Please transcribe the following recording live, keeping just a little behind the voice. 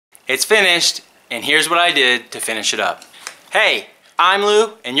It's finished, and here's what I did to finish it up. Hey, I'm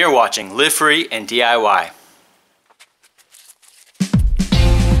Lou, and you're watching Live Free and DIY.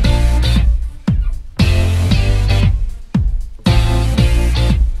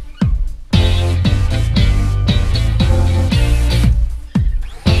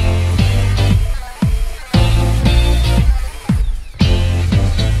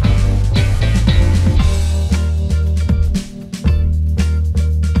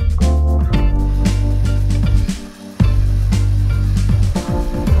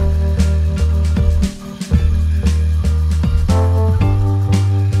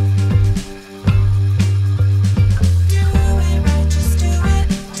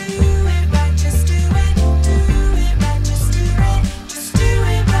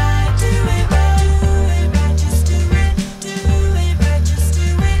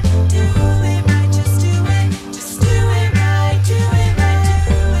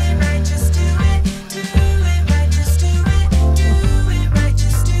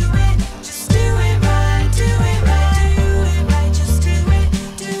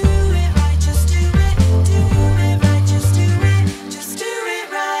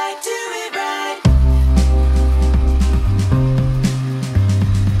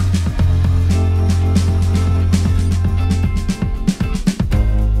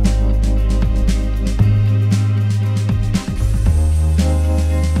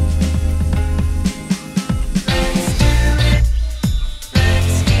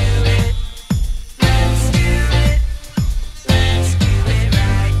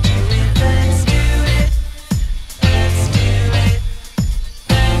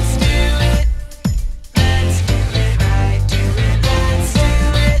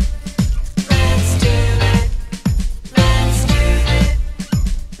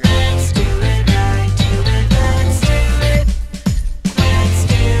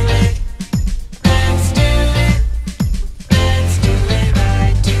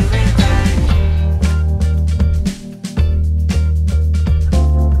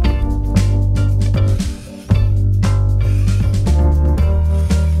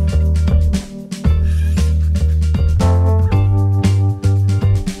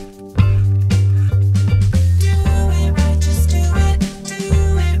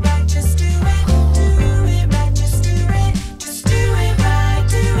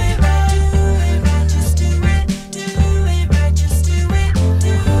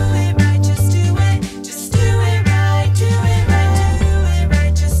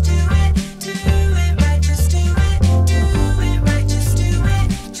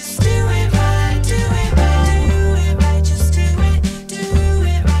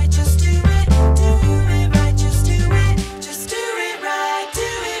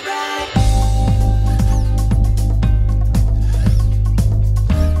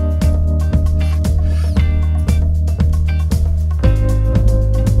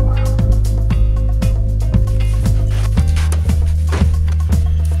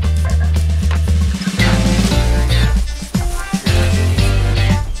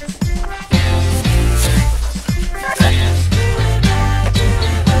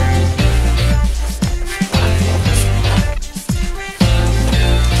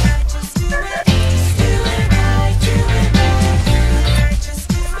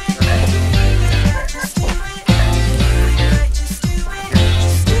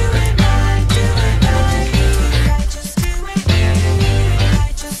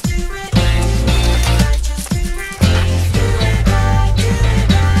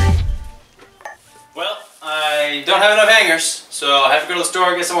 I don't have enough hangers, so I have to go to the store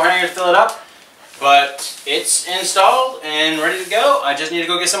and get some more hangers to fill it up. But it's installed and ready to go. I just need to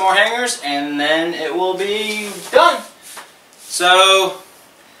go get some more hangers and then it will be done. So,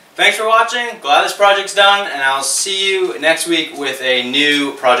 thanks for watching. Glad this project's done, and I'll see you next week with a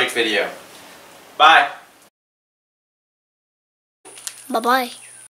new project video. Bye. Bye-bye.